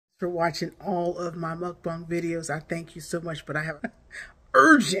For watching all of my mukbang videos. I thank you so much, but I have an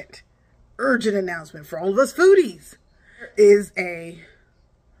urgent announcement for all of us foodies. There is a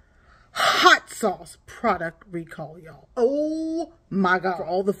hot sauce product recall, y'all. Oh my God. For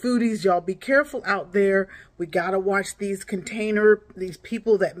all the foodies, y'all, be careful out there. We gotta watch these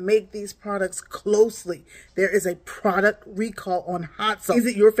people that make these products closely. There is a product recall on hot sauce. Is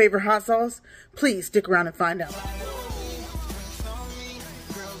it your favorite hot sauce? Please stick around and find out.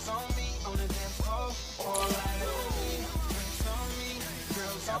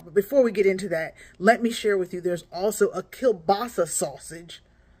 But before we get into that, let me share with you, there's also a kielbasa sausage.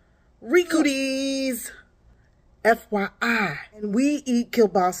 Foodies, FYI. And we eat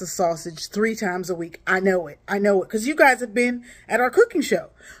kielbasa sausage 3 times a week. I know it, because you guys have been at our cooking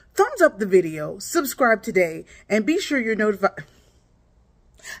show. Thumbs up the video, subscribe today, and be sure you're notified.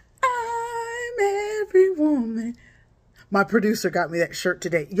 I'm every woman. My producer got me that shirt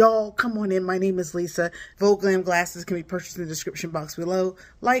today. Y'all, come on in. My name is Lisa. Vogue Glam glasses can be purchased in the description box below.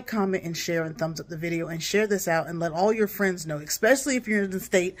 Like, comment, and share, and thumbs up the video. And share this out and let all your friends know, especially if you're in the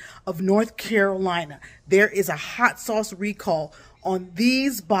state of North Carolina. There is a hot sauce recall on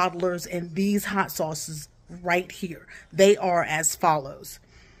these bottlers and these hot sauces right here. They are as follows.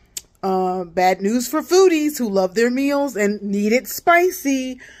 Bad news for foodies who love their meals and need it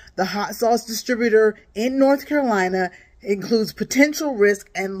spicy. The hot sauce distributor in North Carolina includes potential risk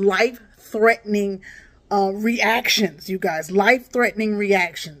and life-threatening reactions, you guys. Life-threatening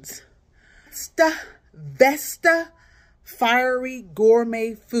reactions. Vesta Fiery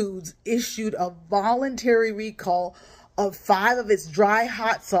Gourmet Foods issued a voluntary recall of 5 of its dry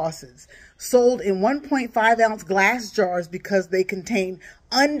hot sauces sold in 1.5-ounce glass jars because they contain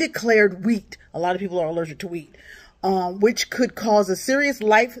undeclared wheat. A lot of people are allergic to wheat. Which could cause a serious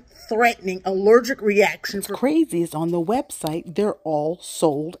life-threatening allergic reaction. What's crazy is on the website, they're all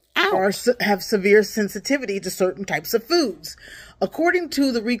sold out. Or have severe sensitivity to certain types of foods. According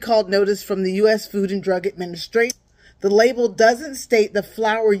to the recalled notice from the U.S. Food and Drug Administration, the label doesn't state the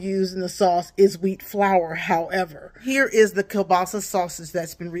flour used in the sauce is wheat flour, however. Here is the kielbasa sausage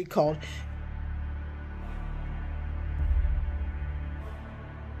that's been recalled.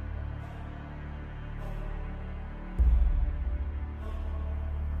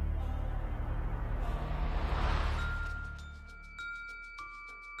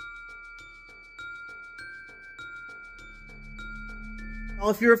 Well,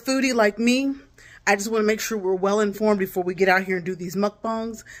 if you're a foodie like me, I just want to make sure we're well informed before we get out here and do these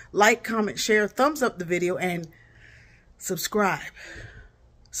mukbangs. Like, comment, share, thumbs up the video, and subscribe.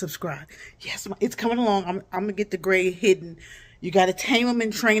 Subscribe. Yes, it's coming along. I'm going to get the gray hidden. You got to tame them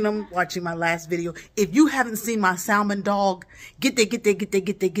and train them. Watching my last video. If you haven't seen my salmon dog, get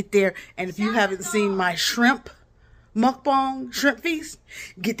there. And if you haven't seen my shrimp mukbang, shrimp feast,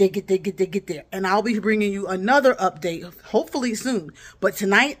 get there. And I'll be bringing you another update, hopefully soon. But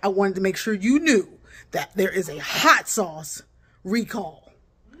tonight, I wanted to make sure you knew that there is a hot sauce recall.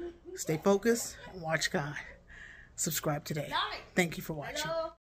 Stay focused and watch God. Subscribe today. Thank you for watching.